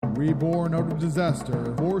Reborn out of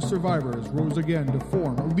disaster, 4 survivors rose again to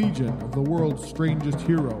form a legion of the world's strangest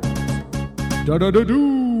heroes.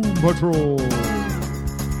 Da-da-da-Doom Patrol!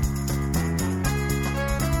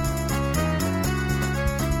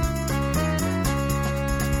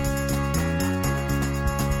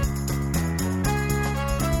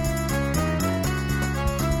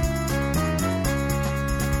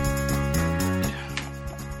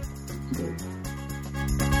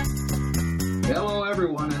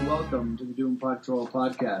 Welcome to the Doom Podtrol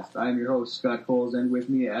podcast. I'm your host, Scott Coles, and with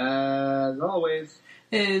me, as always,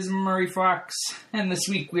 is Murray Fox. And this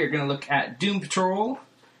week we are going to look at Doom Patrol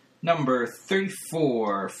number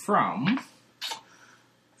 34 from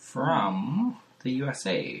the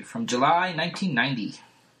USA, from July 1990.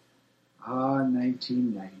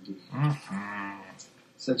 1990. Mm-hmm.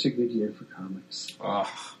 Such a good year for comics. Oh,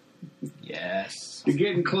 yes. You're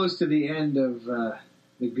getting close to the end of the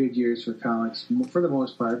good years for comics, for the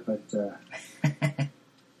most part, but the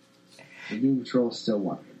Doom Patrol is still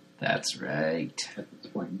one of them. That's right. At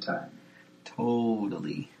this point in time.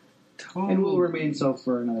 Totally. And will remain so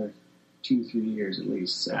for another 2-3 years at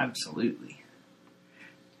least. So. Absolutely.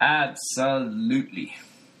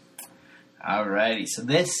 Alrighty, so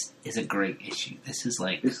this is a great issue. This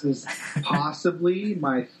is possibly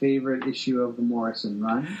my favorite issue of the Morrison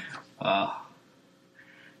run.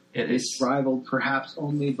 It's rivaled perhaps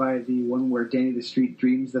only by the one where Danny the Street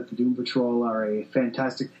dreams that the Doom Patrol are a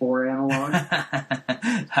Fantastic Four analog.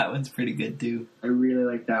 That one's pretty good too. I really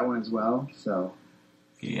like that one as well. So,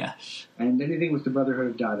 yes. And anything with the Brotherhood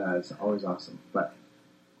of Dada is always awesome. But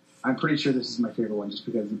I'm pretty sure this is my favorite one, just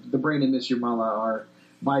because the Brain and Monsieur Mallah are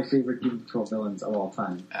my favorite Doom Patrol villains of all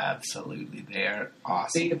time. Absolutely, they are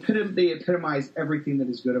awesome. They epitomize everything that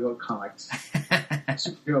is good about comics,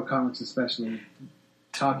 superhero comics especially.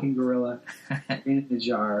 Talking gorilla, in the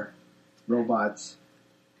jar, robots.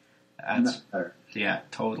 That's better. Yeah,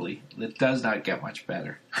 totally. It does not get much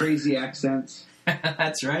better. Crazy accents.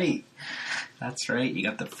 That's right. That's right. You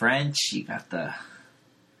got the French. You got the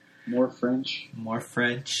more French.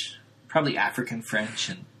 Probably African French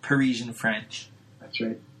and Parisian French. That's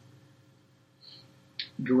right.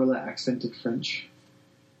 Gorilla accented French.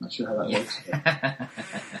 Not sure how that works.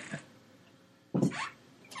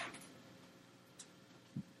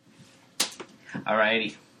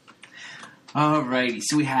 Alrighty,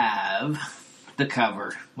 so we have the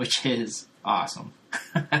cover, which is awesome.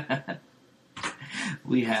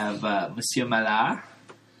 We have Monsieur Mallah.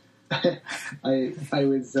 I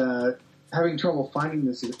was having trouble finding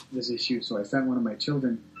this issue, so I sent one of my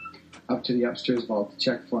children up to the upstairs vault to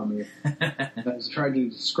check for me. I was trying to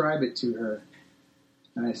describe it to her,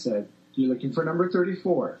 and I said, "You're looking for number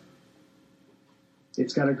 34.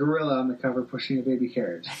 It's got a gorilla on the cover pushing a baby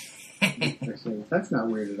carriage." I said, "That's not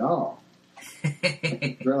weird at all.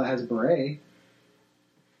 The gorilla has a beret.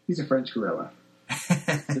 He's a French gorilla."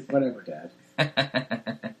 Said, "Whatever, Dad."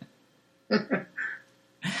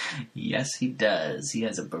 Yes, he does. He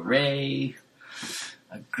has a beret,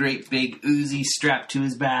 a great big Uzi strapped to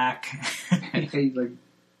his back. He's like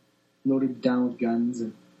loaded down with guns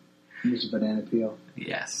and there's a banana peel.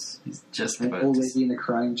 Yes, he's just an old lady and a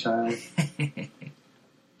crying child.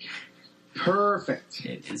 Perfect.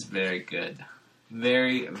 It is very good.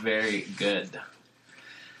 Very, very good.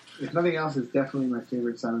 If nothing else, it's definitely my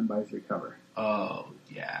favorite Simon Bisley cover. Oh,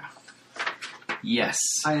 yeah. Yes.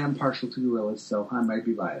 I am partial to gorillas, so I might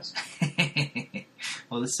be biased.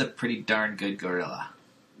 Well, this is a pretty darn good gorilla.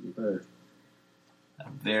 You better. A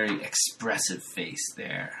very expressive face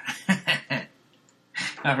there.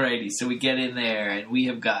 Alrighty, so we get in there, and we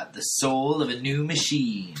have got The Soul of a New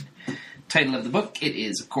Machine. Title of the book, it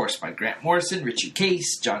is, of course, by Grant Morrison, Richie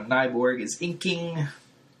Case, John Nyborg is inking.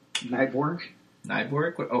 Nyborg?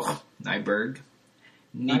 Nyborg? Oh, Nyberg.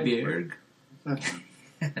 Nyberg.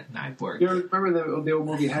 Nyborg. You remember the old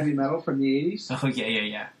movie Heavy Metal from the 80s? Oh,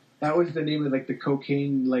 yeah. That was the name of the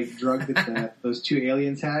cocaine drug that those two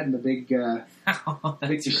aliens had in the big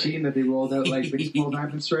machine that they rolled out like baseball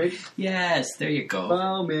diamond straight. Yes, there you go.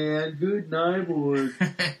 Oh man, good Nyborg.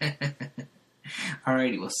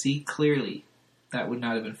 Alrighty, we'll see clearly. That would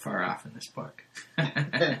not have been far off in this book.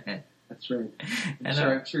 That's right.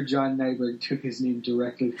 I'm sure John Nyberg took his name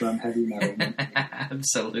directly from Heavy Metal.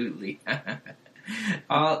 Absolutely.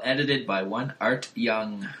 All edited by one Art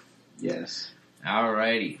Young. Yes.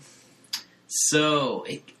 Alrighty. So,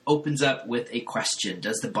 it opens up with a question.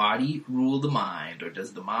 Does the body rule the mind, or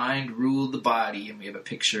does the mind rule the body? And we have a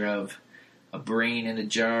picture of a brain in a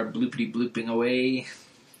jar bloopity-blooping away,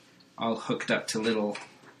 all hooked up to little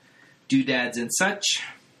doodads and such.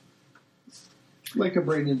 Like a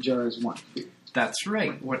brain in jar is one. That's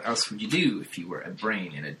right. What else would you do if you were a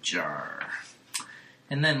brain in a jar?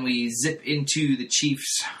 And then we zip into the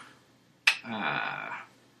chief's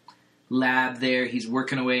lab there. He's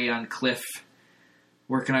working away on Cliff.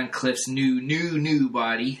 Working on Cliff's new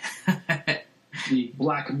body. The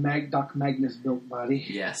black Doc Magnus built body.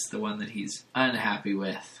 Yes, the one that he's unhappy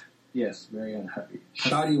with. Yes, very unhappy.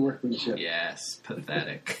 Shoddy workmanship. Yes,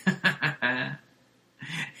 pathetic.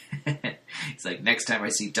 He's like, next time I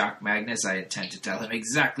see Doc Magnus, I intend to tell him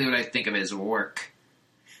exactly what I think of his work.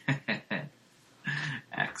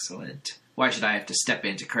 Excellent. Why should I have to step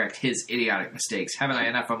in to correct his idiotic mistakes? Haven't I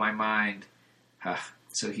enough on my mind?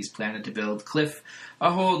 So he's planning to build Cliff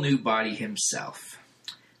a whole new body himself.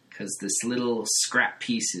 Because this little scrap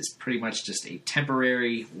piece is pretty much just a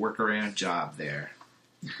temporary workaround job there.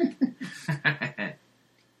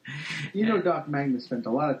 You know, Doc Magnus spent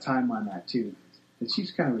a lot of time on that, too. And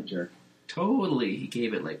she's kind of a jerk. Totally. He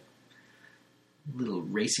gave it, like, little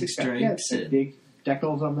racing stripes. Yeah, big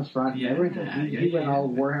decals on the front and everything. He went all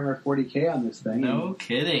Warhammer 40K on this thing. No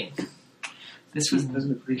kidding. This was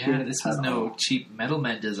no cheap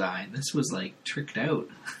Metalman design. This was, like, tricked out.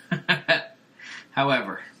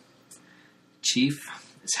 However, Chief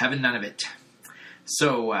is having none of it.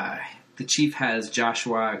 So, the Chief has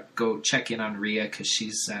Joshua go check in on Rhea because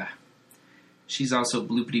she's also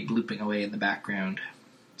bloopity-blooping away in the background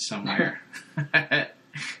somewhere.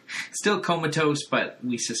 Still comatose, but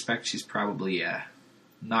we suspect she's probably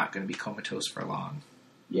not going to be comatose for long.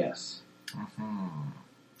 Yes. Mm-hmm.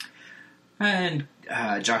 And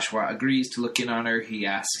Joshua agrees to look in on her. He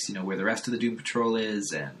asks, where the rest of the Doom Patrol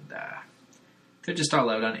is, and they're just all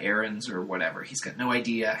out on errands or whatever. He's got no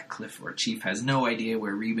idea. Cliff or Chief has no idea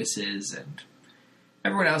where Rebus is, and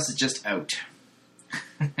everyone else is just out.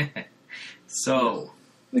 So,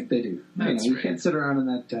 I think they do. You right. can't sit around in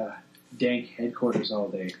that dank headquarters all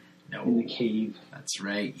day. No. In the cave. That's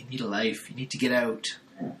right. You need a life. You need to get out.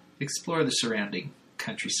 Yeah. Explore the surrounding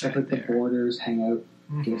countryside. Check out the borders, hang out,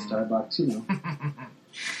 get a Starbucks,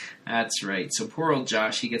 That's right. So poor old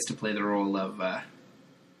Josh, he gets to play the role of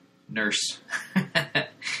nurse,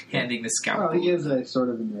 handing the scalpel. Well, he is a sort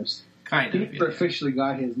of a nurse. Kind of. He never officially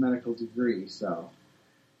got his medical degree, so...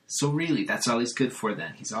 So really, that's all he's good for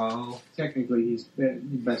then. He's all... Technically, he's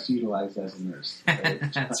best utilized as a nurse.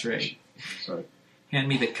 That's right. Sorry. Hand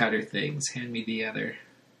me the cutter things. Hand me the other.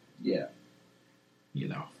 Yeah.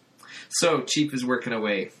 So, Chief is working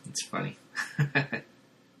away. It's funny.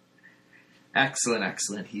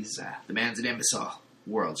 Excellent. He's, the man's an imbecile.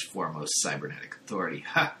 World's foremost cybernetic authority.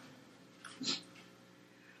 Ha!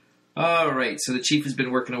 Alright, so the Chief has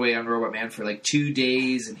been working away on Robot Man for like 2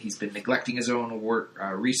 days, and he's been neglecting his own work,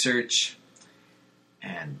 research.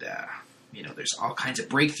 And, there's all kinds of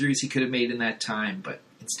breakthroughs he could have made in that time, but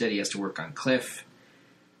instead he has to work on Cliff.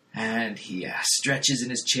 And he stretches in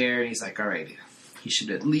his chair, and he's like, alright, he should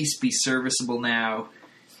at least be serviceable now.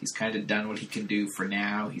 He's kind of done what he can do for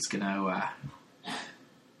now. He's gonna,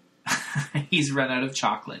 he's run out of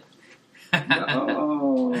chocolate.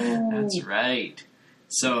 Oh. That's right.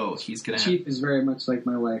 So, he's gonna... Chief is very much like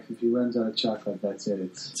my wife. If he runs out of chocolate, that's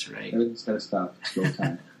it. That's right. Everything's got to stop. It's go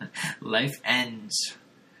time. Life ends.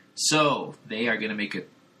 So, they are gonna make a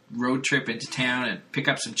road trip into town and pick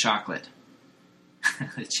up some chocolate.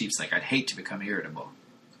 The Chief's like, I'd hate to become irritable.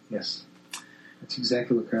 Yes. That's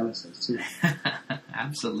exactly what Carla says, too.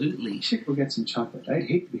 Absolutely. You should go get some chocolate. I'd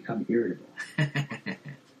hate to become irritable.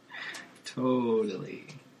 Totally.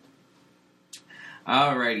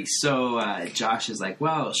 Alrighty, so Josh is like,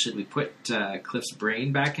 well, should we put Cliff's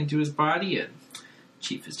brain back into his body? And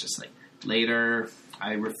Chief is just like, later,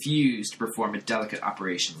 I refuse to perform a delicate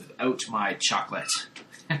operation without my chocolate.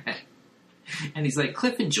 And he's like,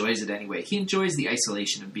 Cliff enjoys it anyway. He enjoys the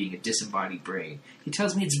isolation of being a disembodied brain. He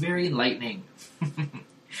tells me it's very enlightening.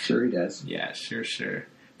 Sure he does. Yeah, sure.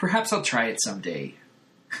 Perhaps I'll try it someday.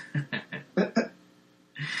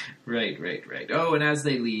 Right. Oh, and as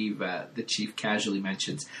they leave, the Chief casually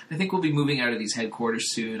mentions, I think we'll be moving out of these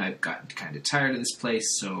headquarters soon. I've gotten kind of tired of this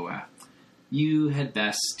place, so you had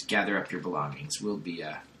best gather up your belongings. We'll be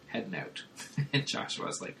heading out. And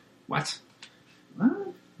Joshua's like, what?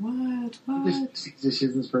 What? He just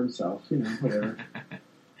decisions for himself, whatever.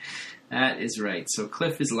 That is right. So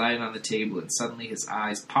Cliff is lying on the table, and suddenly his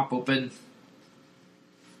eyes pop open.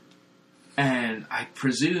 And I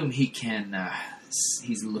presume he can...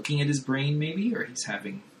 he's looking at his brain, maybe? Or he's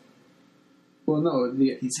having... Well, no,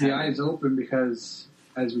 the eyes open because,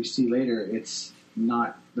 as we see later, it's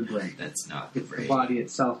not the brain. That's not the brain. The body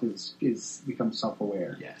itself is becomes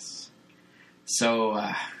self-aware. Yes.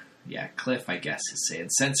 So, Cliff, I guess, is saying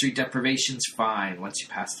sensory deprivation's fine once you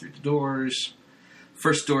pass through the doors.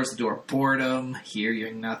 First door is the door of boredom,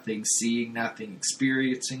 hearing nothing, seeing nothing,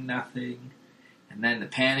 experiencing nothing. And then the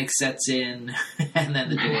panic sets in, and then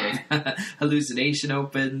the door of hallucination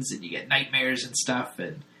opens, and you get nightmares and stuff.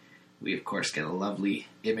 And we, of course, get a lovely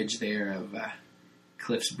image there of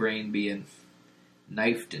Cliff's brain being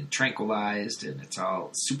knifed and tranquilized, and it's all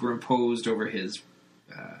superimposed over his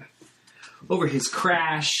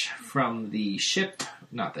crash from the ship.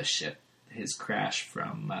 Not the ship. His crash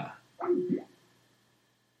from...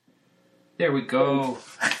 there we go.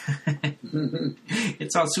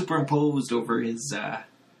 It's all superimposed over his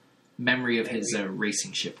memory of his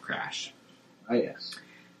racing ship crash. Ah, yes.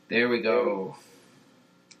 There we go.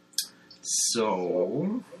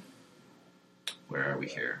 So, where are we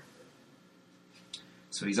here?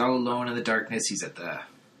 So he's all alone in the darkness. He's at the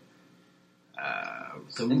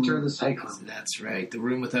center of the cyclone. That's right. The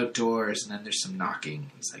room without doors, and then there's some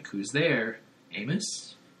knocking. He's like, "Who's there?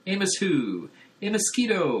 Amos? Amos who? A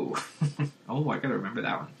mosquito." Oh, I gotta remember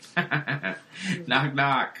that one. Knock,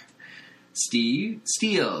 knock.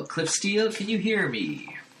 Steele. Cliff Steele, can you hear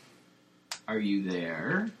me? Are you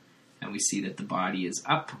there? And we see that the body is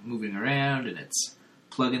up, moving around, and it's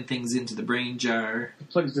plugging things into the brain jar. It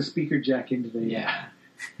plugs the speaker jack into the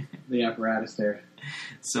the apparatus there.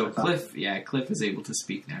 So Cliff is able to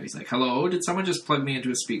speak now. He's like, "Hello, did someone just plug me into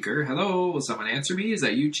a speaker? Hello, will someone answer me? Is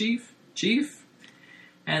that you, Chief? Chief?"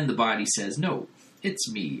 And the body says, "No,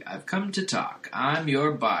 it's me. I've come to talk. I'm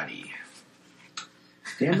your body."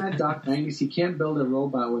 Damn that Doc 90s. He can't build a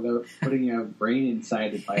robot without putting a brain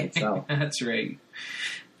inside it by itself. That's right.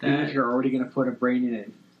 Even if you're already going to put a brain in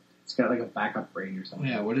it, it's got like a backup brain or something.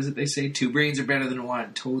 Yeah, what is it they say? 2 brains are better than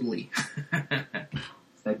 1. Totally.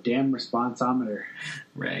 It's that damn responsometer.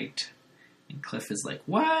 Right. And Cliff is like,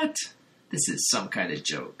 "What? This is some kind of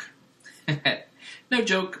joke." "No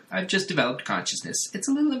joke. I've just developed consciousness. It's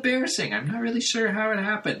a little embarrassing. I'm not really sure how it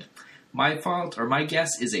happened. My fault, or my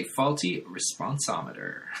guess, is a faulty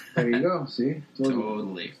responsometer." There you go. See?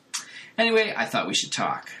 Totally. Anyway, I thought we should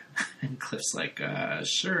talk. And Cliff's like,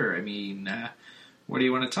 "Sure. I mean, what do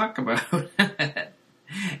you want to talk about?"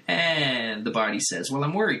 And the body says, "Well,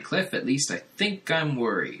 I'm worried, Cliff. At least I think I'm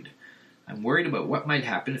worried. I'm worried about what might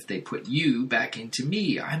happen if they put you back into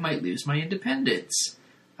me. I might lose my independence.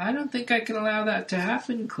 I don't think I can allow that to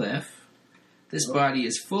happen, Cliff. This body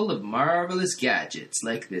is full of marvelous gadgets,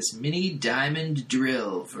 like this mini diamond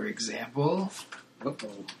drill, for example."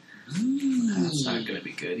 Uh-oh. That's not going to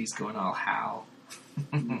be good. He's going all Hal.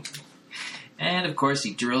 And, of course,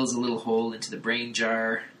 he drills a little hole into the brain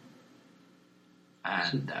jar.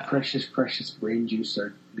 And precious brain juice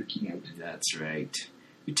are leaking out. That's right.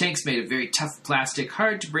 Your tank's made of very tough plastic,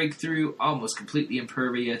 hard to break through, almost completely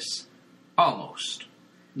impervious. Almost.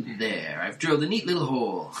 There, I've drilled a neat little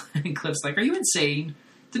hole. And Cliff's like, "Are you insane?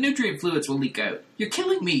 The nutrient fluids will leak out. You're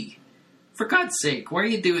killing me. For God's sake, why are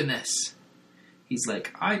you doing this?" He's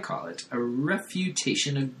like, "I call it a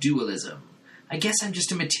refutation of dualism. I guess I'm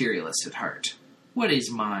just a materialist at heart. What is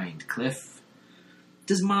mind, Cliff?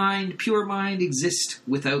 Does mind, pure mind, exist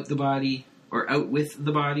without the body, or out with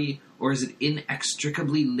the body, or is it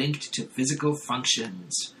inextricably linked to physical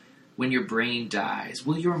functions? When your brain dies,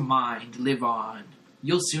 will your mind live on?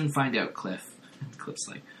 You'll soon find out, Cliff." And Cliff's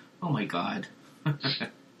like, "Oh my God."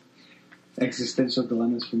 Existential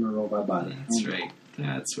dilemmas from a robot body. That's right.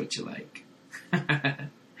 That's what you like.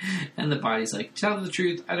 And the body's like, "Tell the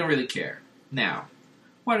truth, I don't really care. Now,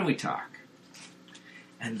 why don't we talk?"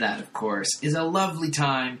 And that, of course, is a lovely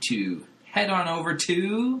time to head on over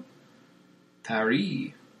to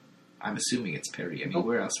Paris. I'm assuming it's Paris. I mean,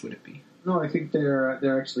 where else would it be? No, I think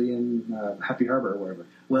they're actually in Happy Harbor or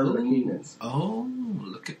wherever the cave is. Oh,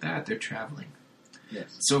 look at that. They're traveling.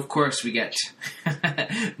 Yes. So, of course, we get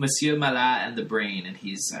Monsieur Mallah and the brain, and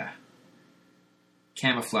he's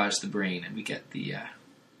camouflaged the brain, and we get the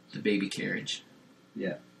baby carriage.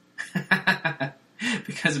 Yeah.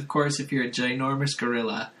 Because, of course, if you're a ginormous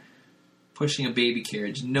gorilla pushing a baby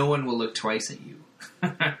carriage, no one will look twice at you.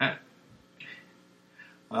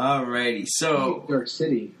 Alrighty, so... New York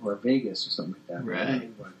City or Vegas or something like that.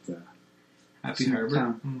 Right. Happy Harbor?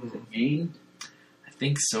 Town. Is it Maine? I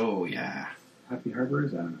think so, yeah. Happy Harbor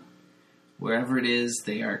is? I don't know. Wherever it is,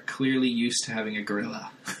 they are clearly used to having a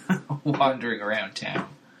gorilla wandering around town.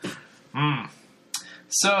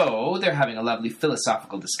 So, they're having a lovely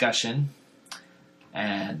philosophical discussion.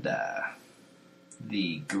 And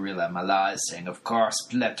the gorilla Mallah is saying, "Of course,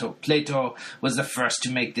 Plato was the first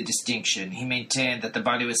to make the distinction. He maintained that the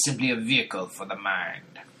body was simply a vehicle for the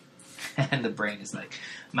mind." And the brain is like,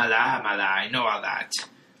 Mallah, I know all that.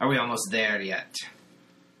 Are we almost there yet?"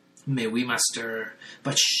 "Mais oui, master.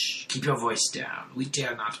 But shh, keep your voice down. We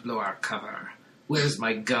dare not blow our cover. Where's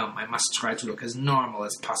my gum? I must try to look as normal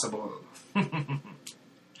as possible.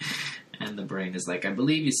 And the brain is like, I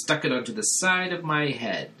believe you stuck it onto the side of my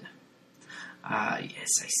head. Ah, yes,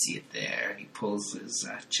 I see it there. And he pulls his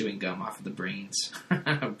chewing gum off of the brain's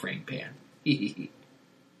brain pan.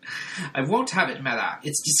 I won't have it, Mallah.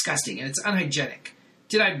 It's disgusting and it's unhygienic.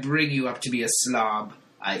 Did I bring you up to be a slob?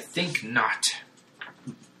 I think not.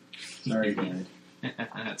 Sorry, Dad.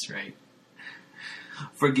 That's right.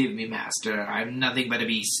 Forgive me, master. I'm nothing but a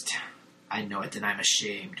beast. I know it and I'm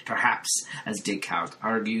ashamed. Perhaps, as Descartes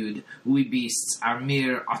argued, we beasts are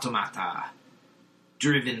mere automata,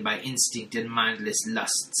 driven by instinct and mindless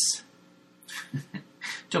lusts.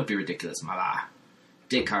 Don't be ridiculous, Mallah.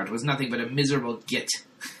 Descartes was nothing but a miserable git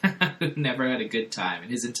who never had a good time in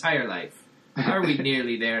his entire life. Are we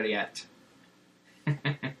nearly there yet?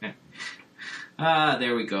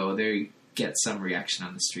 There we go. There you get some reaction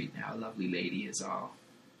on the street now. A lovely lady is all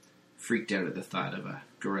freaked out at the thought of a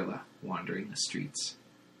gorilla wandering the streets.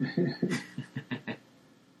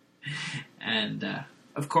 And,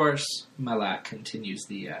 of course, Mallah continues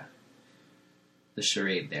the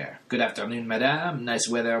charade there. Good afternoon, madame. Nice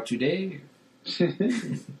weather today.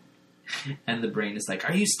 And the brain is like,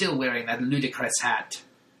 are you still wearing that ludicrous hat?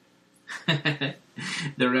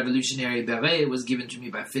 The revolutionary beret was given to me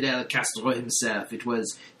by Fidel Castro himself. It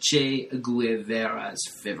was Che Guevara's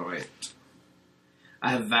favorite.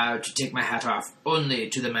 I have vowed to take my hat off only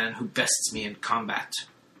to the man who bests me in combat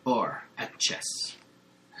or at chess.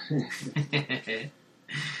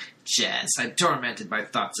 Chess. I'm tormented by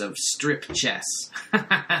thoughts of strip chess.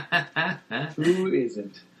 Who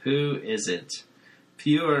isn't? Who isn't?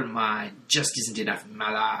 Pure mind just isn't enough,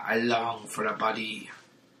 Mallah. I long for a body.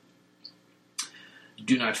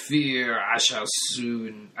 Do not fear, I shall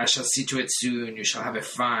see to it soon. You shall have a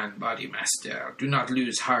fine body, master. Do not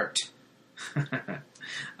lose heart.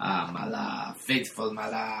 Mallah, faithful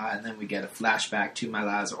Mallah. And then we get a flashback to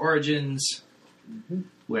Mallah's origins,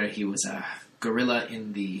 where he was a gorilla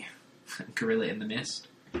in the mist.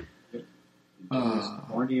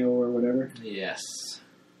 Borneo or whatever. Yes.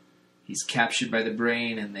 He's captured by the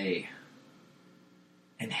brain, and they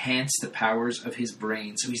enhance the powers of his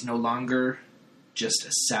brain. So he's no longer just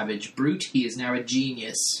a savage brute. He is now a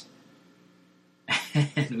genius.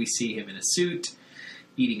 And we see him in a suit,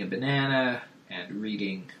 eating a banana, and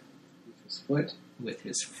reading with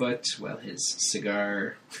his foot while his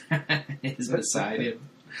cigar is beside him.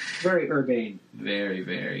 Very urbane. Very,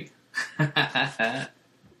 very.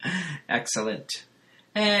 Excellent.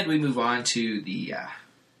 And we move on to the a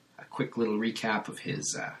quick little recap of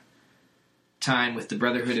his time with the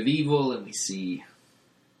Brotherhood of Evil, and we see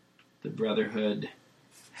the Brotherhood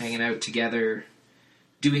hanging out together,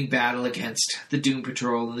 doing battle against the Doom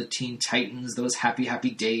Patrol and the Teen Titans, those happy, happy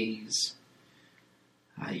days.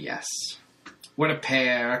 Ah, yes. What a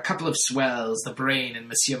pair, a couple of swells, the Brain and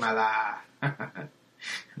Monsieur Mallah.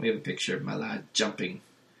 We have a picture of Mallah jumping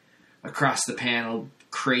across the panel,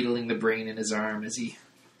 cradling the Brain in his arm as he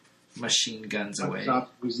machine guns away.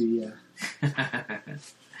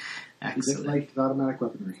 Excellent. He liked automatic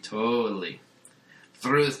weaponry. Totally.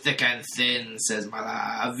 Through thick and thin, says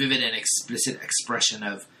Mallah, a vivid and explicit expression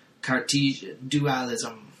of Cartesian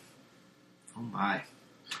dualism. Oh my.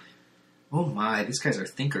 Oh my, these guys are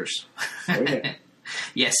thinkers. Oh, yeah.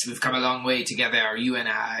 Yes, we've come a long way together, you and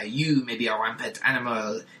I. You may be a rampant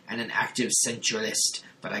animal and an active sensualist,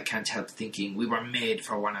 but I can't help thinking we were made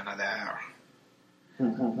for one another.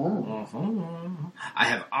 I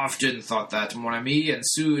have often thought that, mon ami, and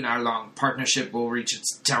soon our long partnership will reach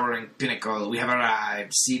its towering pinnacle. We have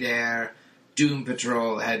arrived. See there, Doom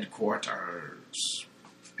Patrol headquarters.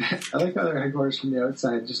 I like how their headquarters from the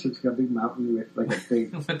outside just looks like a big mountain with like a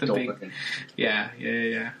big door. Yeah.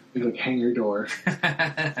 Big like hangar door.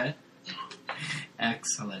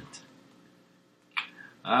 Excellent.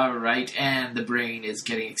 All right, and the Brain is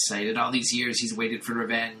getting excited. All these years he's waited for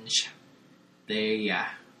revenge. They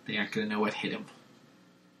aren't going to know what hit him.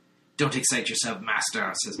 Don't excite yourself,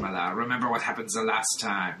 master, says Mallah. Remember what happened the last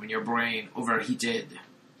time when your brain overheated.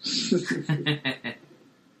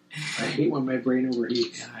 I hate when my brain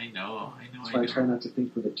overheats. Yeah, I know. That's why I try not to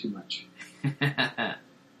think with it too much.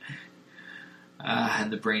 And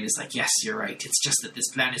the Brain is like, yes, you're right. It's just that this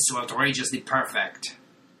plan is so outrageously perfect.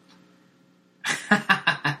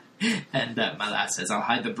 And Mallah says, I'll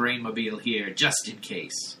hide the Brainmobile here just in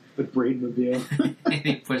case. The Brainmobile. And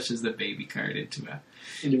he pushes the baby cart into the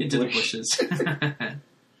bushes.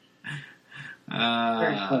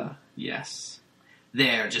 Yes.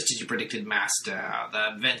 There, just as you predicted, master,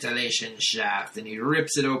 the ventilation shaft, and he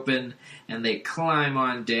rips it open, and they climb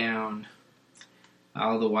on down.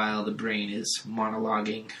 All the while, the Brain is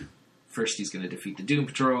monologuing First he's going to defeat the Doom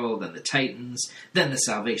Patrol, then the Titans, then the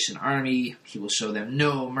Salvation Army. He will show them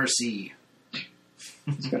no mercy.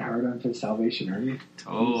 He's got a hard on for the Salvation Army.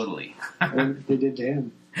 Totally. What they did to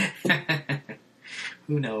him.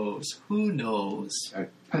 Who knows? Who knows?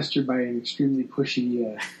 Pestered by an extremely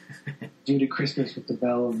pushy due to Christmas with the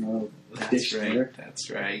bell and the dish there. That's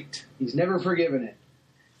right. He's never forgiven it.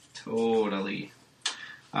 Totally.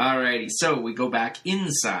 Alrighty, so we go back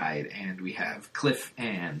inside, and we have Cliff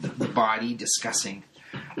and the body discussing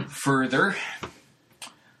further.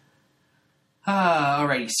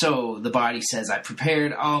 Alrighty, so the body says, "I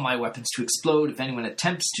prepared all my weapons to explode if anyone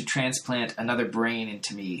attempts to transplant another brain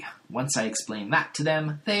into me. Once I explain that to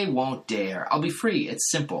them, they won't dare. I'll be free. It's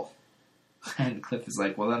simple." And Cliff is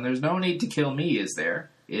like, "Well, then there's no need to kill me, is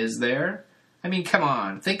there? Is there? I mean, come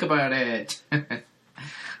on, think about it."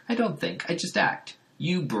 "I don't think, I just act.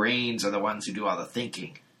 You brains are the ones who do all the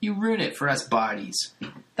thinking. You ruin it for us bodies.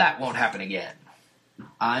 That won't happen again.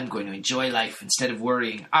 I'm going to enjoy life instead of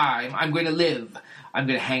worrying. I'm going to live. I'm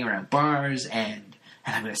going to hang around bars and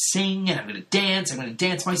I'm going to sing and I'm going to dance. I'm going to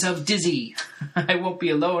dance myself dizzy. I won't be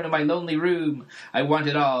alone in my lonely room. I want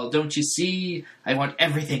it all. Don't you see? I want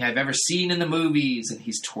everything I've ever seen in the movies." And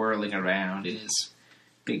he's twirling around in his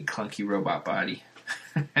big clunky robot body.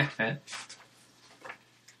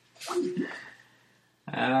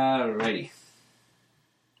 Alrighty.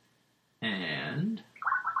 And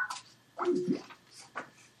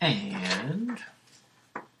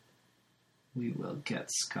we will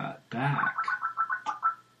get Scott back.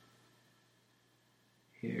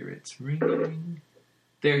 Here it's ringing.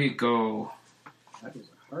 There you go. That was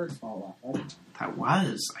a hard fall off. That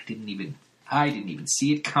was. I didn't even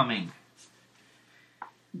see it coming.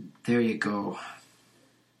 There you go.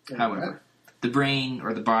 However, the brain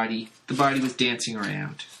or the body was dancing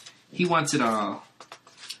around. He wants it all.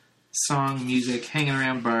 Song, music, hanging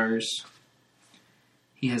around bars.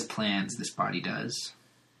 He has plans, this body does.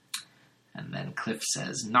 And then Cliff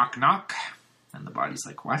says, "Knock, knock." And the body's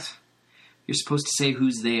like, "What? You're supposed to say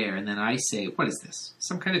who's there." And then I say, "What is this?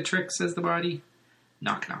 Some kind of trick," says the body.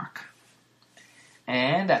 "Knock, knock."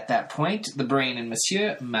 And at that point, the brain and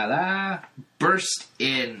Monsieur Mallah burst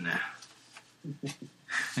in.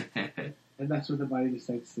 And that's when the body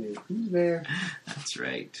decides to say, "Who's there?" That's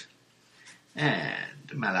right.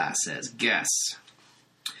 And Mallah says, "Guess."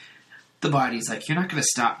 The body's like, "You're not going to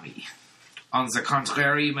stop me." "On the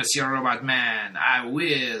contrary, Monsieur Robot Man, I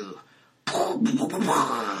will."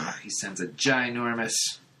 He sends a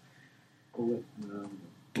ginormous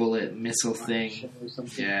bullet missile thing.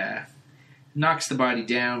 Yeah. Knocks the body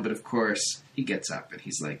down, but of course, he gets up and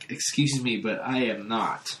he's like, "Excuse me, but I am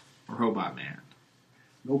not Robot Man."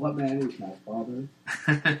 Robot Man is my father.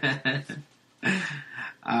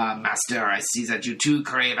 "Master, I see that you too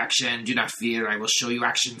crave action. Do not fear, I will show you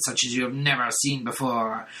action such as you have never seen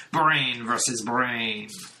before. Brain versus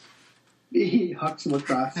brain." He hucks him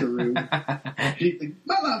across the room. He's like,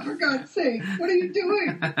 "Mama, for God's sake, what are you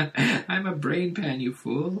doing?" "I'm a brain pan, you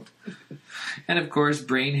fool." And of course,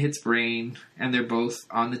 brain hits brain, and they're both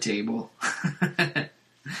on the table.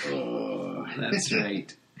 That's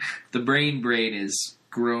right. The brain is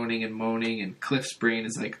groaning and moaning, and Cliff's brain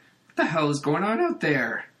is like, "What the hell is going on out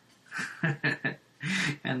there?"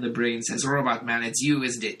 And the brain says, "Robot Man, it's you,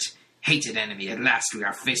 isn't it? Hated enemy, at last we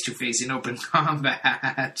are face to face in open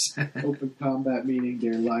combat." Open combat meaning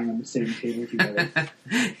they're lying on the same table together.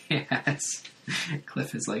 Yes.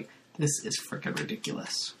 Cliff is like, "This is frickin'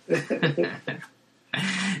 ridiculous."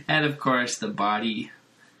 And of course, the body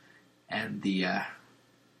and the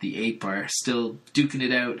ape are still duking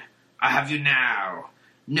it out. "I have you now.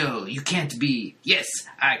 No, you can't be. Yes,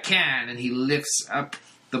 I can." And he lifts up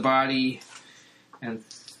the body, and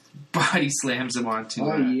body slams him onto.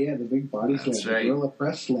 Oh yeah, the big body slam, that's right. The gorilla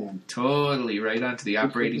press slam. Totally, right onto the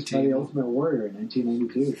operating table. The Ultimate Warrior in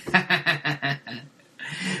 1992.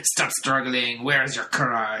 "Stop struggling. Where's your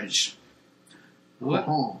courage?" "What?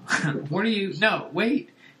 What are you? No,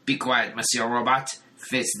 wait. Be quiet, Monsieur Robot.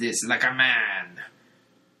 Face this like a man."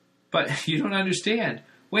 "But you don't understand.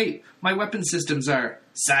 Wait, my weapon systems are..."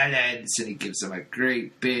 "Silence!" And he gives him a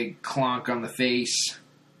great big clonk on the face.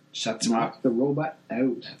 Shuts him up. Knock the robot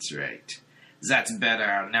out. That's right. "That's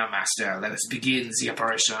better. Now, Master, let us begin the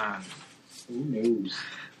operation." Who knows?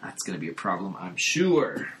 That's going to be a problem, I'm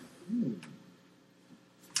sure.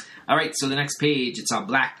 Alright, so the next page, it's all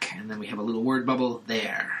black, and then we have a little word bubble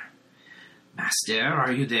there. "Master,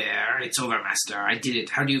 are you there? It's over, Master. I did it.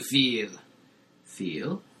 How do you feel?"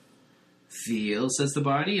 "Feel? Feel," says the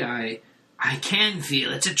body. I can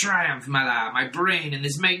feel. It's a triumph, Mallah. My brain in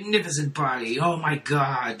this magnificent body. Oh, my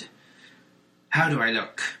God. How do I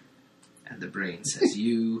look?" And the brain says,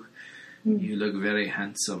 "You You look very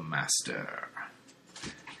handsome, master.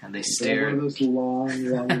 And they Stare. stare. One of those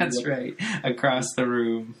long That's looks. right. Across the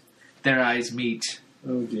room. Their eyes meet.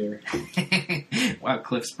 Oh, dear. While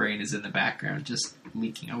Cliff's brain is in the background, just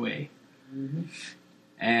leaking away. Mm-hmm.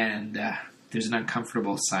 And there's an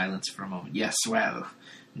uncomfortable silence for a moment. Yes, well,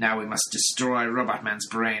 now we must destroy Robot Man's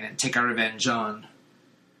brain and take our revenge on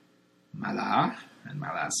Mallah. And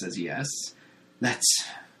Mallah says yes. Let's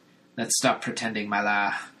stop pretending,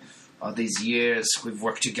 Mallah. All these years we've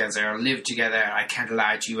worked together, lived together. I can't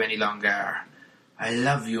lie to you any longer. I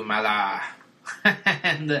love you, Mallah.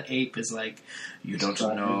 And the ape is like, you don't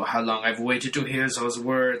know how long I've waited to hear those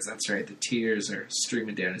words. That's right, the tears are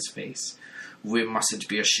streaming down his face. We mustn't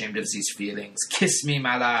be ashamed of these feelings. Kiss me,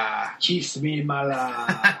 Mallah. Kiss me,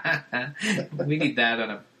 Mallah. We need that on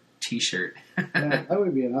a t-shirt. Yeah, that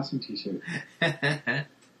would be an awesome t-shirt.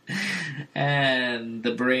 And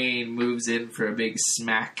the brain moves in for a big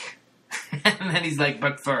smack. And then he's like,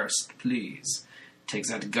 but first, please, take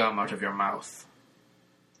that gum out of your mouth.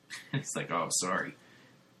 It's like, oh, sorry.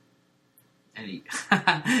 And he,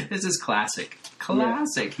 this is classic.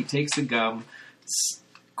 Classic. Yeah. He takes the gum,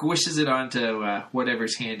 squishes it onto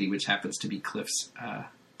whatever's handy, which happens to be Cliff's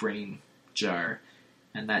brain jar.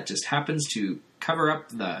 And that just happens to cover up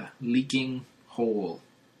the leaking hole.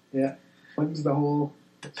 Yeah. Plugs the hole.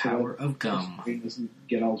 The power of gum. It doesn't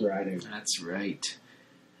get all dried out. That's right.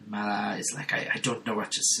 And Mallah is like, I don't know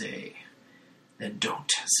what to say. Then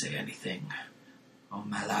don't say anything. Oh,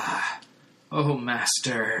 Mallah. Oh,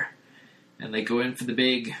 master. And they go in for the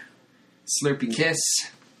big slurpy kiss.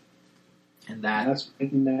 And that's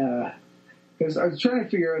because I was trying to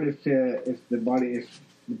figure out if the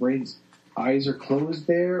brain's eyes are closed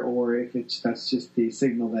there, or if that's just the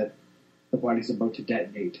signal that the body's about to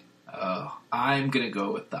detonate. Oh, I'm gonna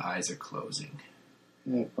go with the eyes are closing.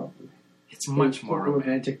 Yeah, probably. It's much more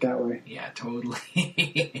romantic that way. Yeah,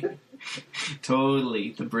 totally.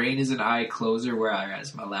 Totally. The brain is an eye closer,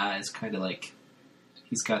 whereas Mallah is kind of like,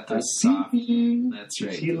 he's got those soft... That's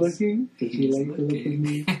right. Is he looking? Does he like to look at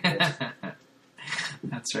me?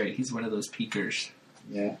 That's right. He's one of those peekers.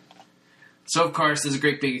 Yeah. So, of course, there's a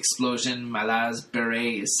great big explosion. Malah's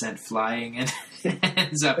beret is sent flying and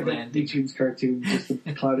ends up landing. Like a cartoon, just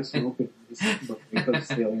a cloud of smoke and it goes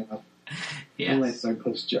sailing up. Yes. And lands on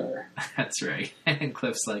Cliff's jar. That's right. And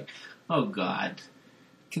Cliff's like, oh, God.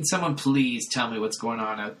 Can someone please tell me what's going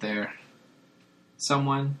on out there?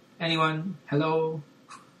 Someone? Anyone? Hello?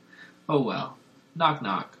 Oh, well. Knock,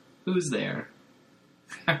 knock. Who's there?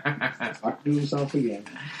 Talking to himself again.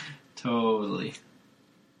 Totally.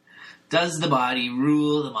 Does the body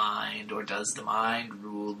rule the mind, or does the mind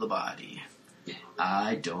rule the body?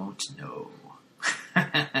 I don't know.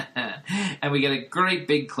 And we get a great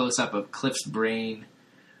big close-up of Cliff's brain,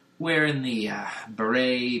 wearing the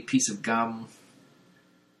beret, piece of gum,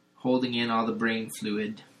 holding in all the brain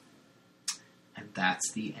fluid. And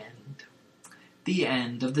that's the end. The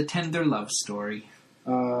end of the tender love story.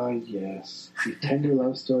 Yes. The tender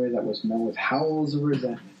love story that was met with howls of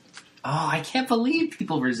resentment. Oh, I can't believe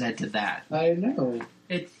people resented that. I know.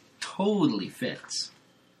 It totally fits.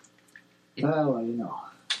 Well, I know.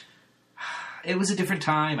 It was a different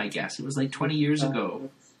time, I guess. It was like 20 years ago.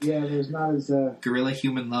 Yeah, there's not as... Guerrilla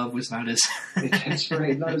human love was not as... That's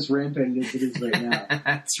right. Not as rampant as it is right now.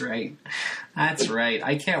 That's right. That's right.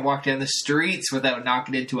 I can't walk down the streets without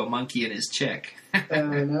knocking into a monkey and his chick. I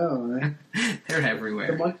know. They're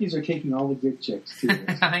everywhere. The monkeys are taking all the good chicks, too.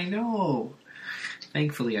 I know.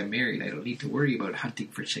 Thankfully, I'm married. I don't need to worry about hunting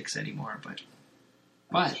for chicks anymore. But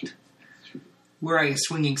were I a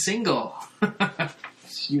swinging single,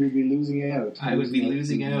 you would be losing out. I would be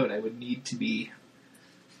losing out. I would need to be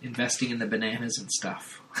investing in the bananas and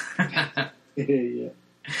stuff. Yeah.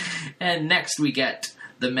 And next we get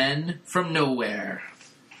The Men from Nowhere.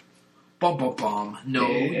 Bum, bum, bum. No,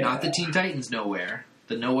 not the Teen Titans Nowhere.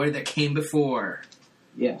 The Nowhere that came before.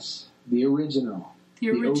 Yes, the original. The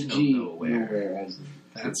original OG Nowhere.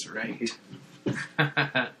 That's right.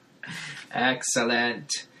 Excellent.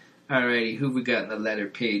 Alrighty, who we got in the letter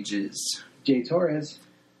pages? Jay Torres.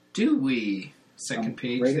 Do we? Second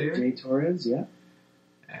page right there. Jay Torres, yeah.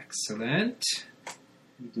 Excellent.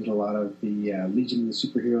 He did a lot of the Legion of the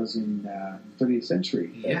Superheroes in the 30th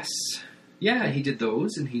century. Yes. Yeah, he did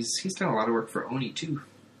those, and he's done a lot of work for Oni, too.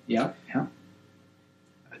 Yeah.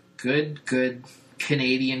 A good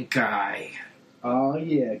Canadian guy. Oh,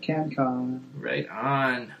 yeah, CanCon. Right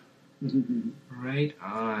on. Right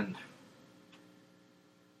on.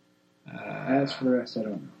 As for the rest, I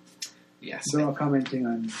don't know. Yes. They're all commenting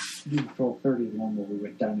on Doom Patrol 30, the one where we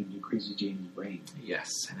went down into Crazy Jane's brain. Yes,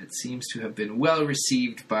 and it seems to have been well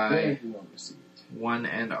received by... Very well received. One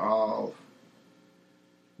and all.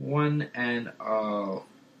 One and all.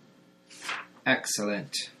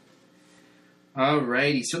 Excellent.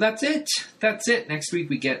 Alrighty, so that's it. That's it. Next time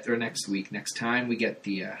we get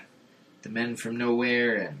the Men from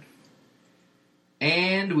Nowhere,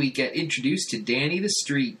 and we get introduced to Danny the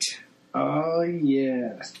Street. Oh,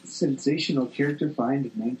 yeah. Sensational character find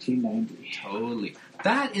of 1990. Totally.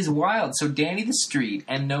 That is wild. So Danny the Street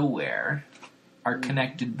and Nowhere are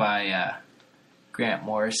connected by Grant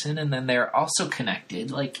Morrison, and then they're also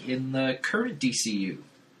connected, like, in the current DCU.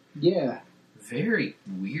 Yeah. Very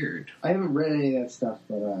weird. I haven't read any of that stuff,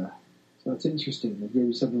 but so it's interesting.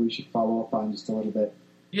 Maybe something we should follow up on just a little bit.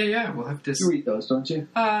 Yeah, we'll have to... You read those, don't you?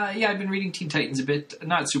 Yeah, I've been reading Teen Titans a bit.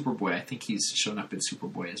 Not Superboy. I think he's shown up in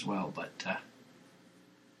Superboy as well, but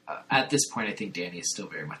at this point, I think Danny is still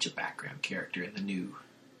very much a background character in the new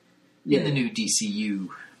DCU.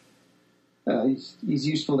 He's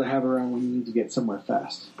useful to have around when you need to get somewhere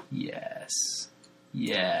fast. Yes,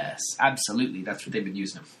 absolutely. That's what they've been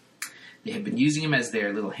using him. They have been using him as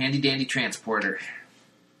their little handy-dandy transporter.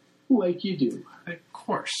 Like you do. Of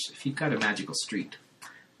course, if you've got a magical street.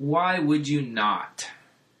 Why would you not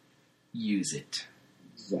use it?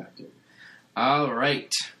 Exactly. All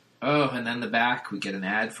right. Oh, and then the back, we get an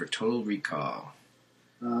ad for Total Recall.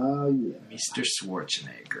 Oh, yeah. Mr.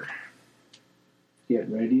 Schwarzenegger.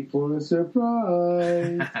 Get ready for a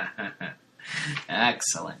surprise.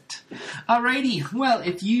 Excellent. Alrighty. Well,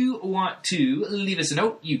 if you want to leave us a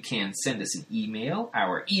note, you can send us an email.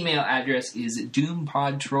 Our email address is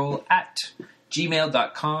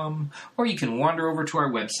doompodtrol@gmail.com, or you can wander over to our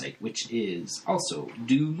website, which is also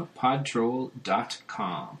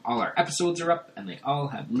doompodtrol.com. All our episodes are up, and they all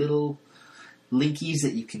have little linkies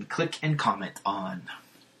that you can click and comment on.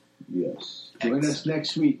 Yes. Join us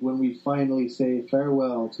next week when we finally say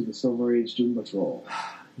farewell to the Silver Age Doom Patrol.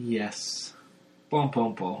 Yes. Boom,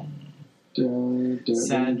 boom, boom.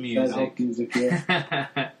 Sad music.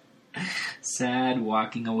 Yeah. Sad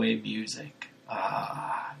walking away music.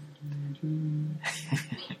 Ah. Boom,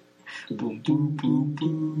 boom, boom,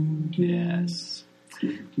 boom. Yes.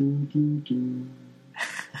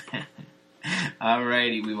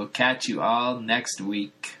 Alrighty, we will catch you all next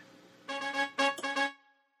week.